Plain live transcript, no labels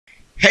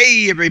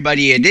Hey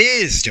everybody, it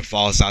is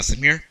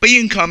DefaultAsAwesome here, but you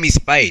can call me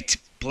Spite,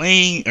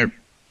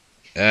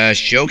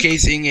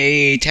 showcasing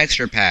a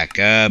texture pack,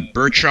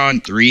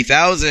 Bertron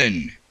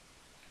 3000.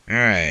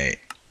 Alright,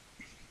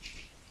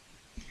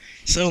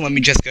 so let me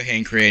just go ahead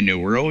and create a new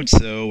world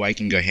so I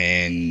can go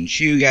ahead and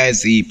show you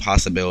guys the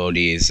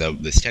possibilities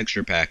of this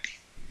texture pack.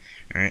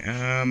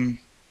 Alright,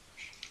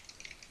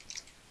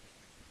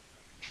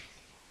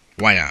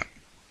 why not?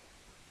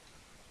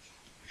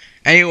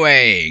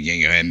 Anyway, you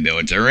can go ahead and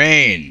build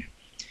terrain.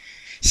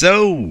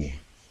 So,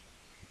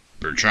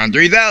 Bertron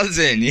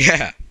 3000,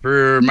 yeah,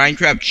 for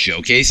Minecraft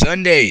Showcase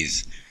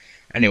Sundays.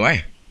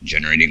 Anyway,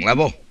 generating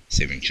level,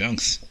 saving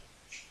chunks.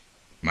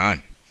 Come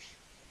on.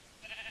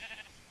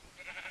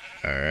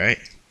 Alright.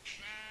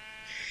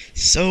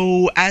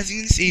 So, as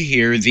you can see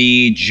here,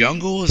 the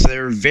jungles,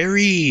 they're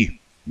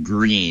very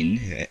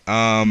green.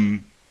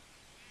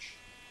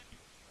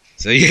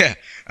 So yeah,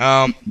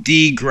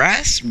 the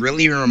grass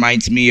really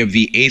reminds me of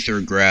the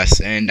Aether grass,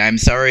 and I'm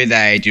sorry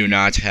that I do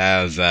not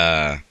have,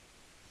 I'm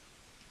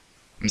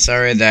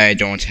sorry that I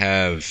don't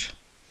have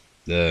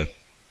the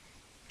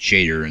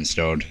shader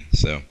installed,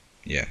 so,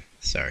 yeah,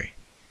 sorry.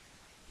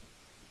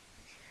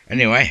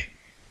 Anyway,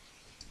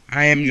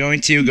 I am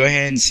going to go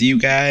ahead and see you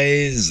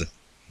guys.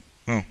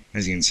 Well,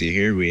 as you can see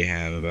here, we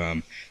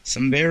have,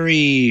 some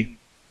very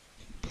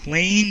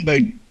plain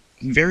but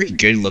very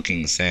good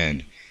looking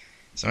sand.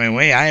 So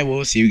anyway, I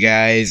will see you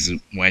guys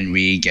when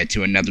we get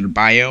to another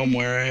biome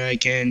where I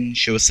can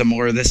show some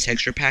more of this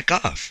texture pack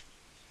off.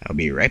 I'll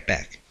be right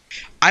back.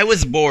 I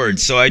was bored,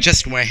 so I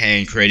just went ahead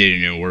and created a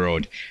new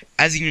world.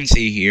 As you can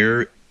see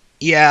here,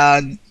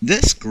 yeah,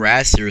 this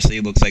grass seriously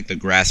looks like the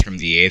grass from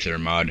the Aether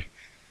mod.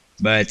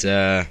 But,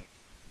 whoa.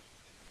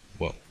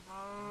 Oh,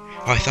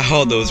 I thought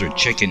all those were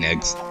chicken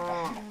eggs.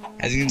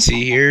 As you can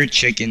see here,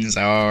 chickens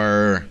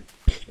are...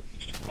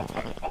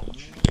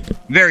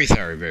 Very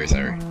sorry.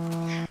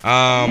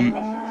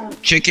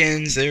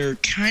 Chickens, they're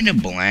kind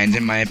of bland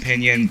in my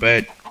opinion,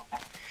 but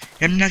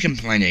I'm not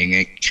complaining.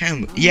 It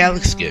kind of, yeah, it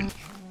looks good.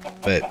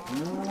 But,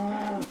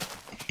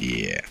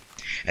 yeah.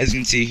 As you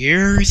can see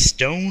here,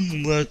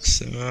 stone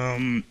looks,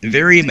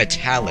 very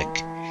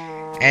metallic.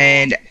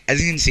 And,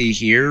 as you can see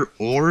here,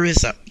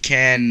 ores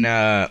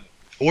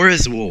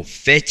will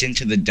fit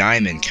into the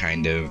diamond,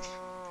 kind of.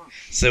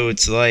 So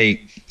it's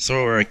like,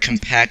 sort of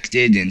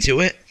compacted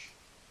into it.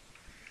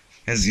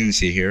 As you can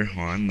see here,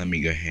 hold on, let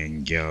me go ahead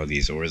and get all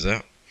these ores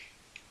out.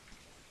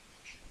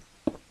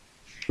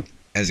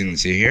 As you can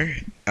see here,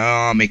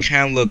 it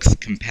kind of looks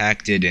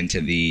compacted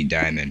into the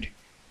diamond.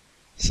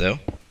 So,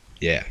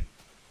 yeah.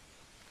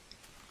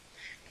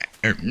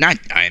 Or,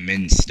 not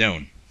diamond,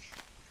 stone.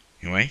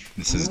 Anyway,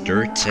 this is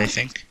dirt, I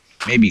think.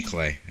 Maybe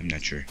clay, I'm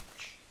not sure.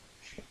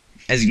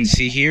 As you can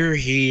see here,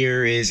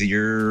 here is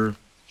your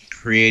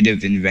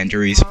creative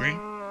inventory screen.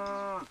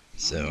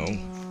 So...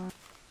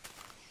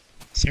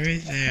 Sorry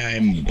that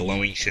I'm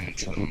blowing shit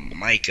into the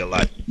mic a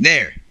lot.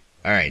 There!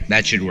 Alright,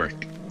 that should work.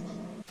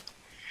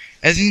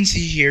 As you can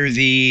see here,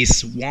 the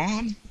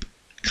swamp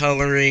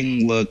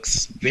coloring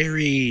looks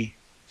very...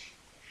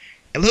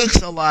 It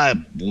looks a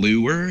lot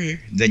bluer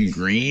than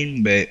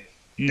green, but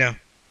no.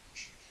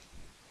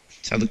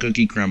 That's how the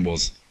cookie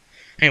crumbles.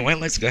 Anyway,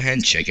 let's go ahead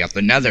and check out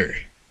the nether.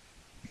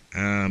 Go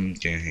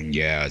ahead and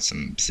get out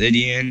some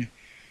obsidian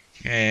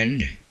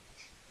and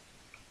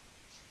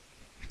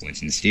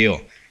flint and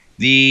steel.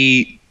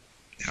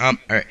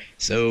 Alright,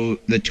 so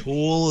the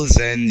tools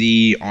and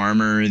the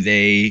armor,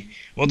 the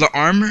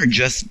armor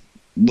just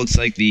looks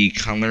like the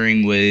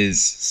coloring was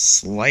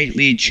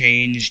slightly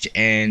changed,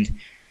 and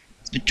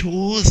the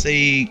tools,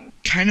 they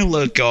kind of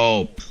look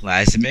all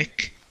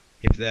plasmic,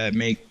 if that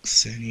makes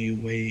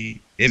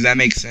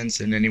sense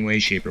in any way,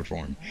 shape, or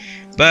form.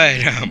 But,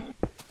 you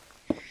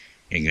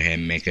can go ahead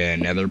and make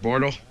another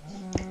portal.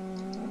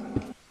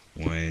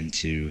 1,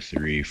 2,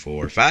 3,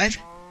 4, 5.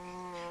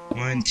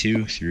 1,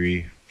 2,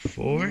 3,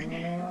 4,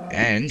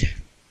 and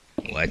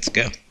let's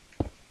go.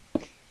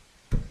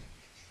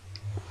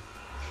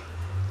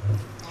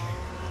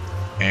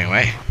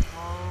 Anyway,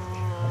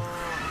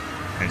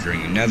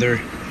 entering another,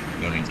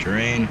 loading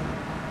terrain.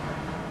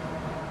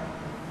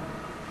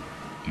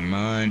 Come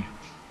on.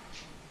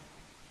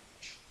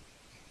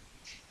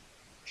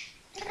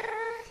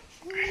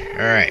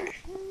 Alright.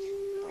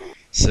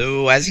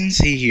 So, as you can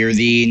see here,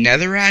 the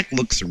netherrack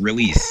looks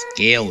really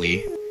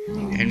scaly.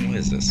 And what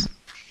is this?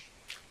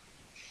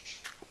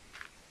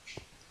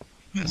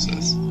 What is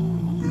this?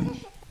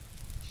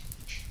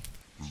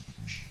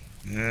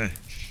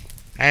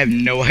 I have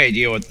no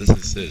idea what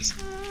this is.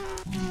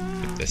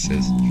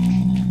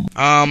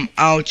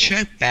 I'll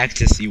check back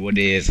to see what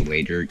it is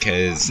later,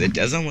 because it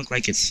doesn't look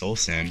like it's soul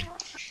sand.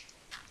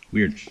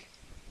 Weird.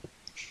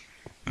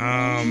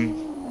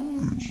 The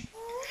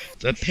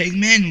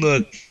pigmen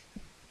look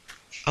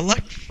a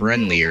lot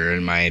friendlier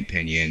in my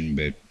opinion,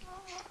 but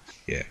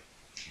yeah.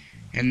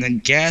 And the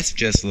gas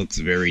just looks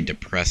very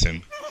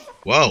depressing.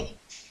 Whoa!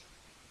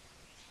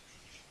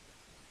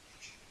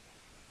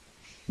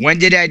 When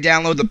did I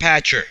download the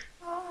patcher?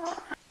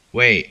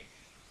 Wait,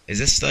 is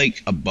this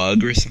like a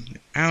bug or something?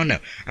 I don't know.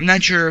 I'm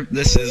not sure if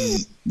this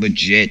is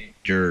legit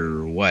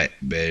or what,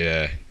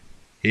 but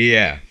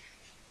yeah.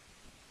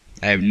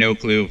 I have no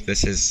clue if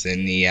this is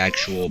in the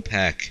actual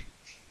pack.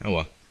 Oh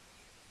well.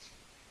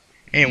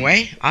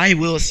 Anyway, I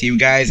will see you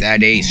guys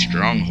at a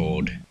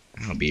stronghold.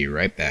 I'll be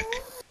right back.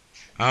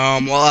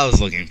 While I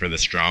was looking for the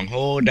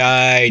stronghold,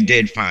 I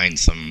did find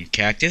some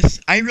cactus.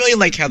 I really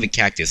like how the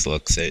cactus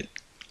looks. It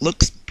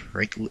looks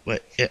prickly.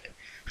 I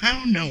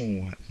don't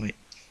know.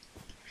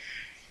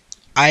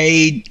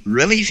 I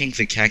really think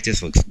the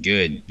cactus looks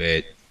good,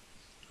 but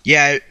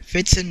yeah, it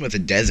fits in with the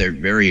desert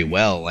very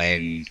well,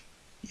 and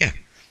yeah.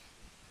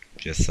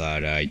 Just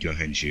thought I'd go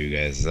ahead and show you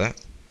guys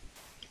that.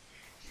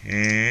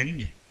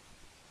 And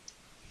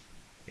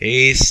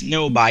a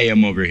snow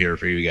biome over here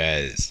for you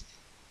guys.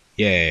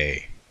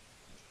 Yay.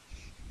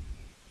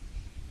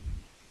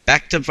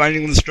 Back to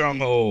finding the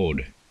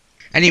stronghold.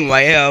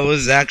 Anyway, I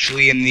was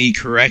actually in the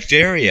correct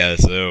area,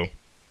 so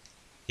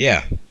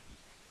yeah.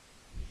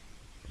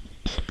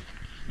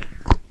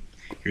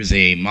 Here's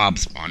a mob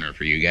spawner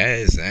for you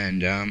guys,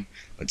 and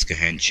let's go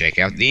ahead and check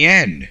out the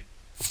end.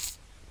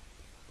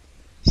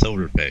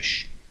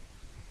 Silverfish.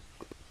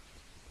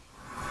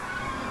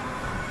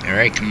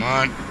 Alright, come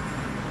on.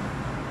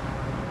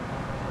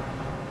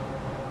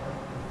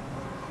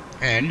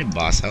 And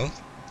boss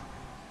health.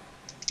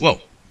 Whoa.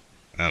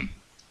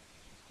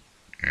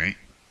 Alright.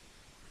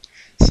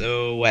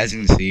 So, as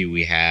you can see,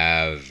 we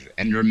have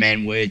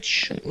Endermen,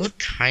 which look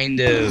kind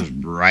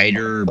of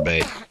brighter,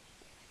 but,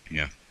 you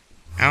know,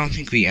 I don't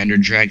think the Ender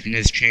Dragon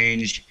has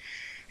changed.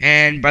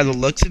 And by the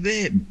looks of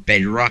it,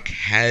 Bedrock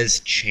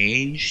has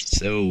changed,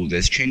 so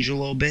this changed a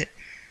little bit.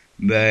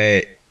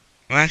 But,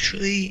 well,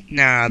 actually,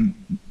 nah,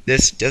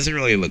 this doesn't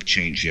really look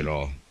changed at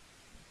all.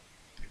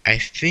 I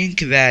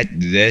think that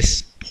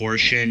this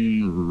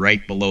portion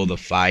right below the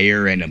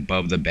fire and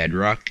above the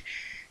bedrock,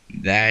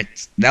 that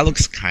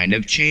looks kind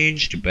of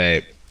changed,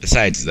 but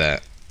besides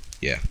that,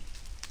 yeah.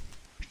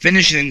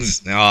 Finish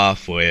things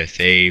off with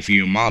a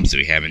few mobs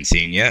we haven't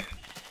seen yet.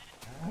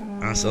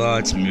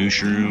 Ocelots,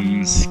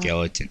 mushrooms,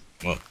 skeleton.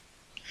 Whoa.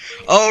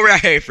 Oh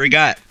right, I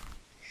forgot.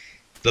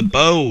 The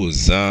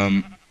bows.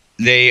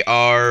 They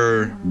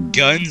are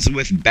guns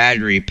with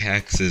battery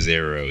packs as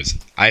arrows.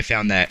 I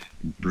found that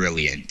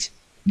brilliant.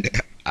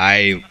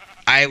 I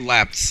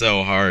laughed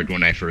so hard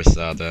when I first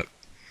saw that.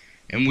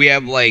 And we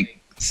have like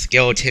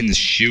skeletons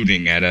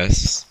shooting at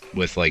us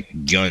with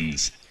like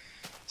guns.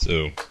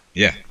 So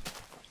yeah.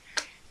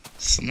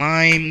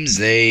 Slimes,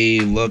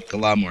 they look a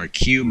lot more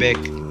cubic.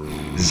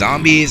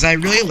 Zombies, I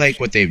really like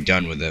what they've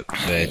done with it,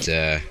 but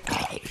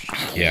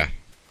yeah.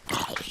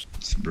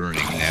 It's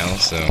burning now,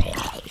 so.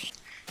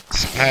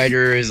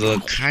 Spiders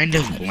look kind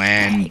of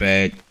bland,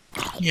 but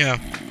yeah.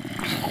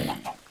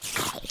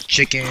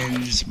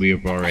 Chickens,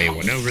 we've already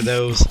went over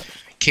those.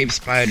 Cave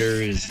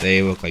spiders,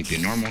 they look like the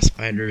normal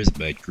spiders,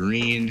 but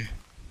green.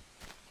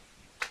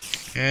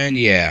 And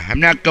yeah, I'm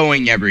not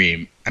going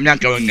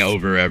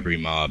over every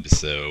mob,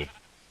 so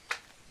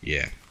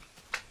yeah.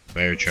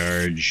 Fire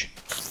charge.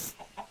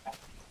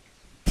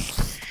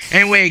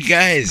 Anyway,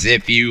 guys,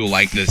 if you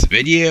like this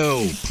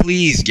video,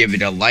 please give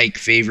it a like,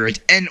 favorite,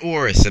 and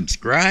or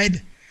subscribe.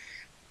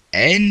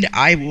 And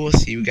I will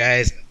see you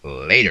guys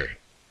later.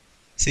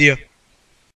 See ya.